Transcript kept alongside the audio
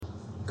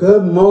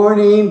Good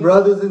morning,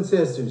 brothers and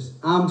sisters.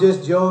 I'm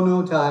just Joe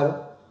No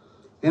Title,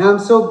 and I'm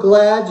so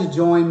glad you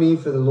joined me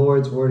for the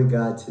Lord's Word of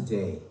God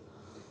today.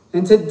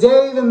 And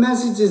today the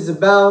message is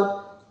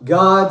about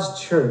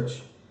God's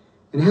church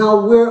and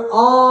how we're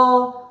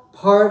all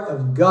part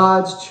of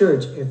God's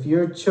church if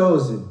you're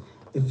chosen,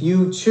 if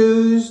you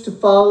choose to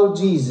follow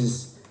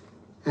Jesus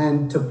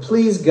and to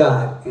please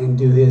God and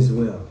do His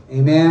will.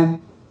 Amen.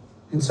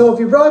 And so if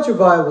you brought your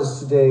Bibles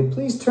today,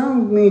 please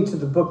turn with me to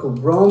the book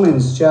of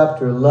Romans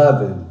chapter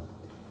 11.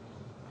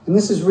 And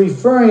this is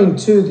referring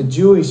to the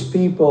Jewish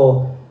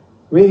people,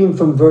 reading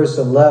from verse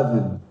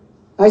 11.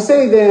 I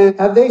say then,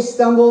 have they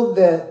stumbled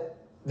that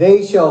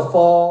they shall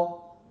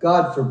fall?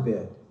 God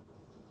forbid.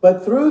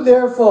 But through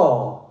their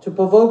fall, to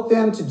provoke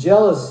them to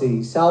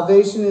jealousy,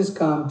 salvation is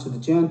come to the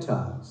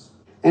Gentiles.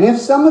 And if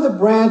some of the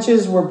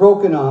branches were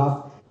broken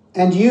off,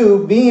 and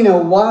you, being a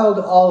wild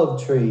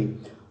olive tree,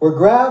 were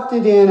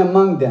grafted in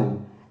among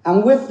them,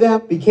 and with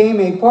them became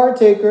a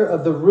partaker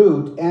of the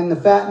root and the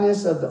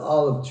fatness of the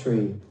olive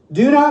tree.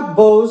 Do not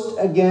boast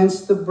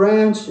against the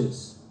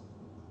branches.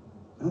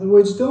 In other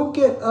words, don't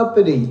get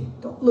uppity.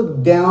 Don't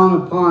look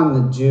down upon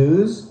the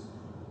Jews.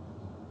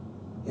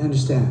 You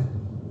understand?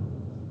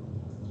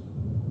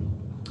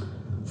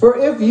 For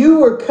if you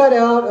were cut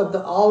out of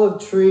the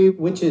olive tree,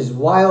 which is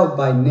wild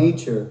by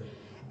nature,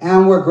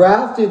 and were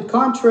grafted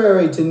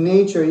contrary to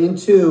nature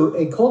into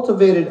a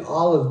cultivated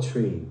olive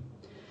tree,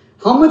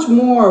 how much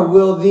more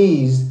will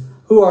these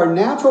who are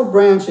natural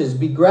branches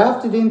be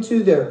grafted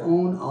into their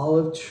own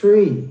olive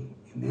tree?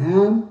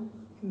 Amen?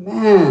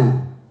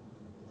 Amen.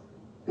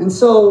 And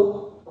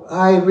so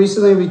I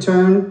recently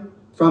returned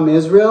from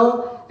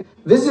Israel,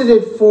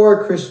 visited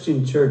 4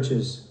 Christian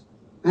churches,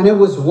 and it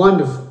was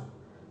wonderful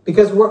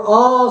because we're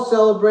all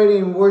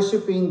celebrating and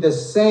worshiping the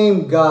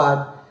same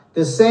God,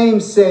 the same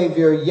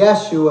Savior,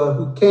 Yeshua,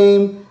 who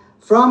came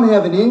from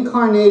heaven,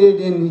 incarnated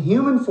in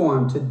human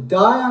form to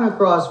die on a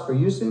cross for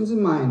your sins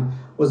and mine,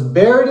 was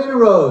buried and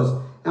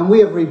arose, and we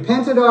have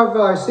repented of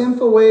our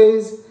sinful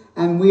ways,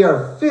 and we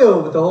are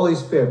filled with the Holy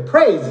Spirit.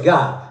 Praise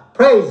God.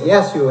 Praise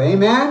Yeshua.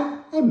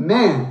 Amen?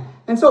 Amen.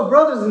 And so,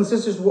 brothers and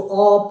sisters, we're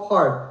all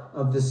part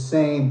of the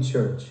same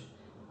church.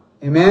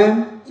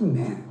 Amen?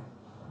 Amen.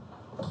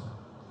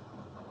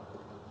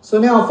 So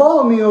now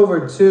follow me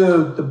over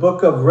to the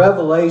book of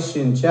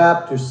Revelation,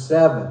 chapter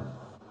 7.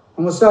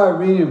 And we'll start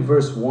reading in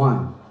verse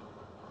 1.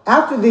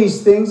 After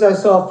these things, I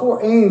saw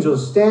 4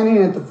 angels standing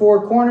at the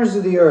 4 corners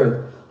of the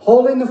earth,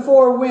 holding the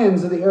 4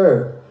 winds of the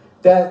earth,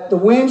 that the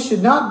wind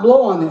should not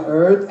blow on the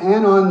earth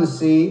and on the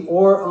sea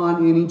or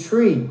on any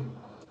tree.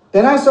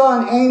 Then I saw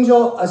an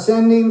angel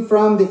ascending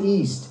from the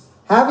east,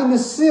 having the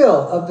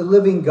seal of the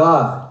living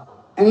God.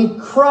 And he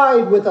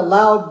cried with a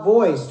loud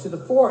voice to the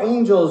 4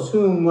 angels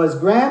whom was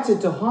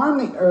granted to harm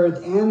the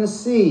earth and the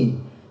sea,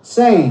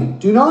 saying,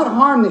 do not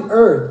harm the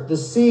earth, the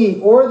sea,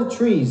 or the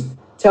trees,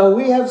 till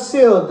we have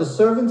sealed the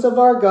servants of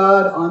our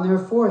God on their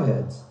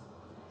foreheads.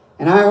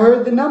 And I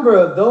heard the number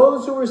of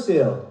those who were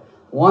sealed,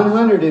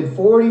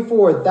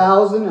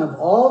 144,000 of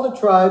all the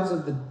tribes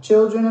of the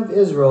children of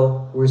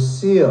Israel were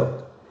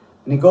sealed.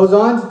 And it goes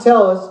on to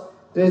tell us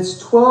that it's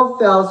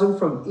 12,000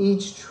 from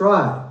each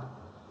tribe.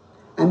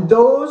 And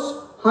those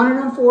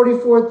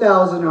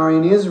 144,000 are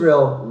in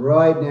Israel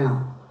right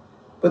now.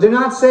 But they're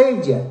not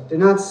saved yet. They're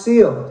not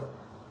sealed.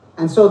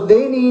 And so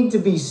they need to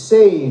be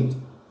saved.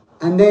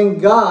 And then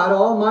God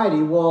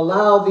Almighty will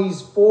allow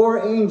these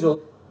 4 angels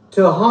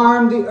to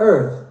harm the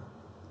earth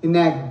in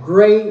that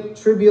great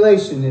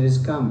tribulation that is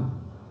coming.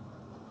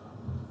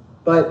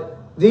 But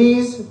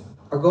these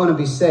are going to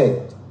be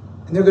saved.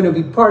 And they're going to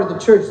be part of the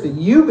church that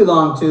you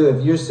belong to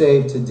if you're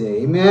saved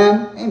today.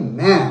 Amen?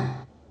 Amen.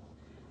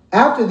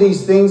 After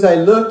these things I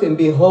looked, and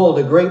behold,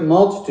 a great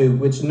multitude,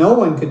 which no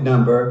one could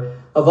number,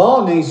 of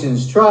all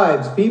nations,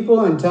 tribes,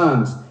 people, and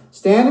tongues,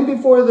 standing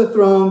before the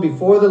throne,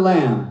 before the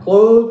Lamb,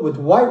 clothed with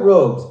white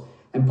robes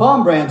and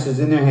palm branches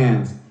in their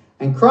hands,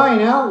 and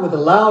crying out with a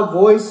loud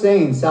voice,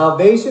 saying,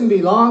 salvation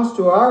belongs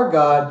to our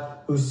God,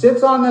 who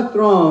sits on the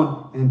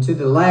throne, and to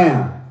the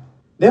Lamb.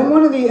 Then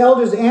one of the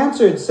elders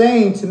answered,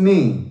 saying to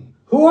me,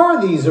 who are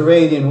these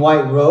arrayed in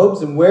white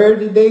robes, and where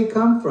did they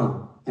come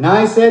from? And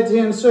I said to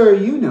him, sir,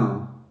 you know.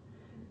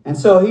 And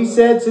so he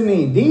said to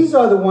me, these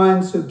are the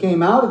ones who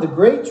came out of the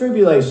great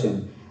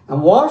tribulation,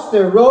 and washed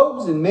their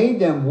robes, and made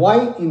them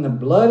white in the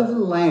blood of the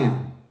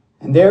Lamb.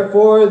 And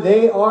therefore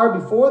they are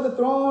before the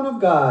throne of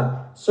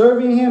God,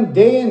 serving him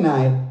day and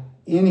night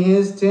in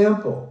his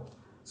temple.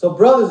 So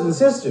brothers and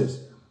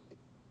sisters,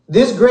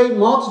 this great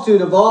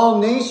multitude of all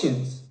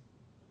nations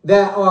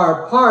that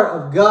are part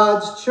of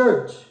God's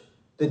church,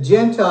 the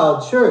Gentile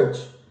church,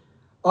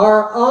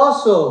 are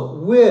also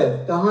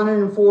with the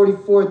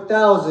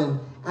 144,000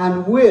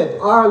 and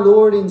with our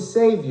Lord and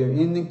Savior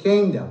in the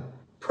kingdom,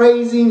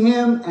 praising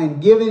him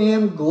and giving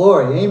him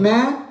glory.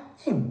 Amen?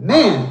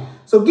 Amen.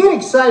 So get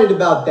excited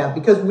about that,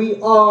 because we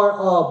are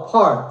all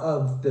part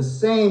of the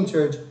same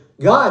church,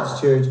 God's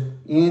church,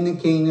 in the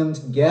kingdom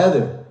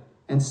together.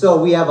 And so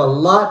we have a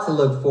lot to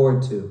look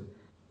forward to.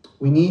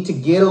 We need to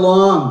get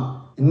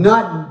along and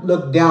not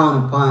look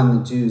down upon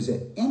the Jews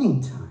at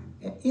any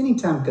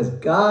time, because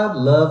God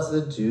loves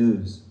the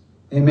Jews.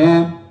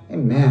 Amen?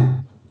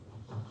 Amen.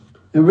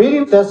 And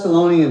reading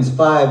Thessalonians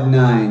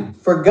 5:9,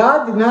 for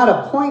God did not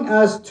appoint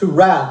us to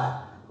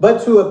wrath,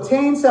 but to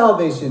obtain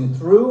salvation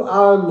through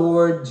our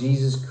Lord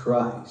Jesus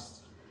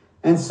Christ.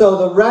 And so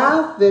the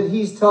wrath that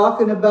he's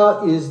talking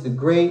about is the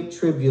great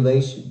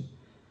tribulation.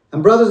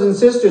 And brothers and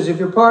sisters, if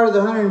you're part of the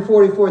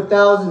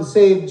 144,000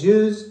 saved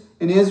Jews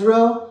in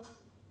Israel,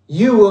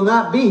 you will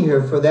not be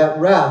here for that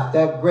wrath,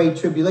 that great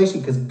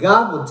tribulation, because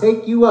God will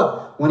take you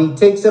up when he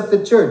takes up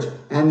the church.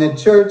 And the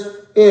church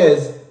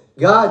is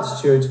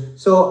God's church.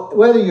 So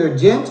whether you're a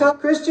Gentile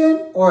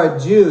Christian or a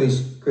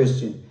Jewish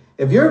Christian,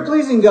 if you're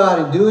pleasing God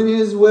and doing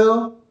his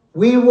will,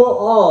 we will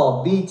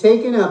all be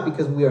taken up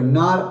because we are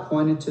not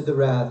appointed to the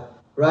wrath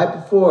right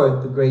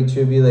before the great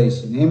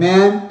tribulation.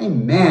 Amen?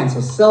 Amen.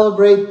 So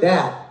celebrate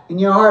that in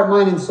your heart,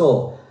 mind, and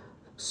soul.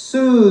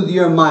 Soothe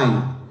your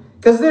mind.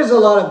 Because there's a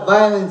lot of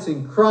violence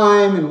and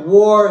crime and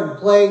war and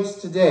plagues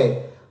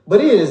today. But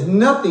it is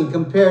nothing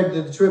compared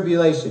to the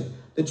tribulation.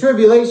 The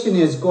tribulation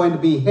is going to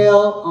be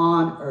hell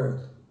on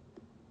earth.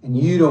 And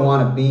you don't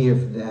want to be here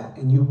for that.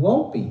 And you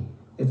won't be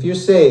if you're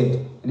saved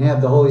and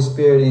have the Holy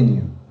Spirit in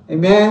you.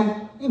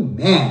 Amen?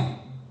 Amen.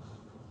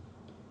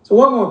 So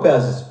one more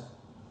passage.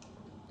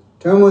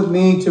 Turn with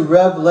me to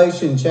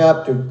Revelation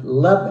chapter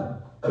 11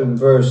 and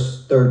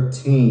verse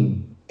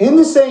 13. In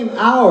the same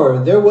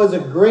hour, there was a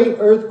great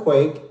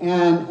earthquake,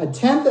 and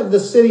 1/10 of the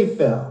city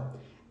fell.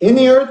 In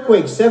the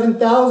earthquake,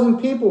 7,000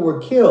 people were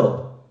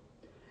killed,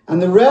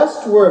 and the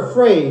rest were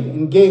afraid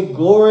and gave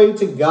glory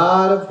to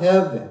God of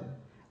heaven.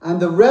 And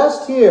the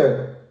rest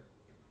here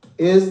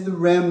is the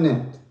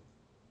remnant,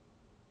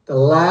 the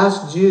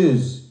last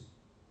Jews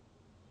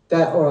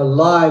that are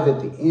alive at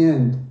the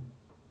end.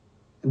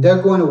 And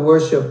they're going to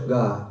worship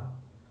God.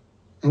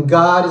 And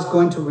God is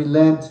going to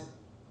relent,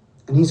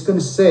 and he's going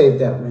to save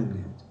that remnant.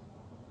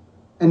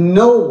 And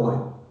no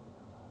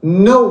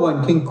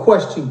one can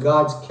question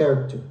God's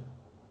character.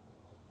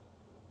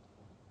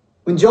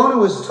 When Jonah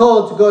was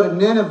told to go to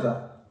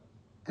Nineveh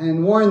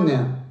and warn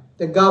them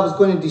that God was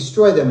going to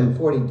destroy them in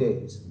 40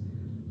 days,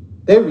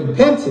 they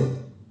repented.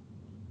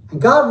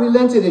 And God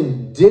relented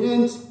and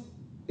didn't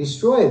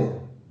destroy them.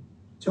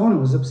 Jonah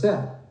was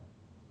upset.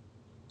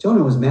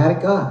 Jonah was mad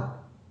at God.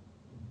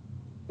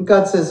 And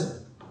God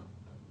says,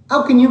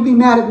 how can you be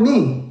mad at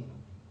me?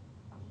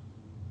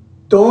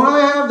 Don't I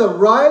have the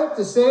right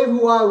to save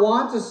who I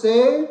want to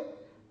save?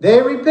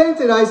 They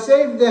repented, I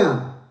saved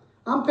them.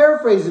 I'm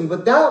paraphrasing,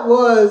 but that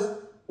was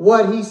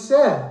what he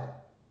said.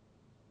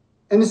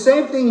 And the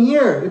same thing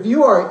here. If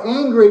you are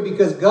angry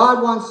because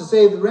God wants to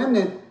save the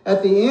remnant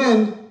at the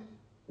end,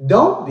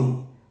 don't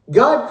be.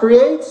 God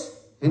creates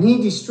and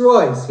he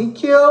destroys. He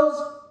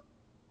kills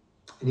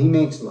and he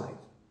makes life.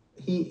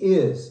 He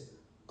is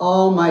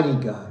Almighty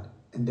God,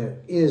 and there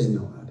is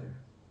no other.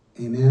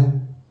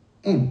 Amen?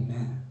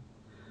 Amen.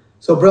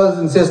 So brothers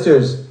and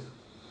sisters,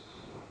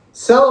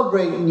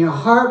 celebrate in your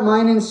heart,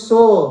 mind, and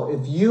soul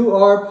if you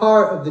are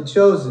part of the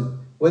chosen,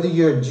 whether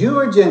you're a Jew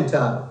or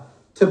Gentile,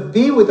 to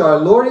be with our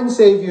Lord and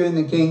Savior in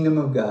the kingdom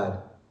of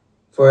God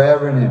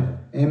forever and ever.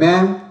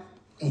 Amen?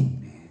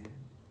 Amen.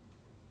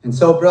 And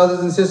so,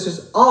 brothers and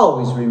sisters,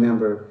 always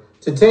remember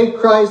to take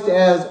Christ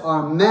as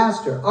our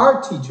master,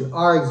 our teacher,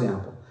 our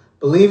example.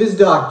 Believe his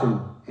doctrine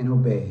and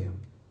obey him,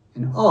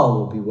 and all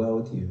will be well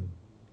with you.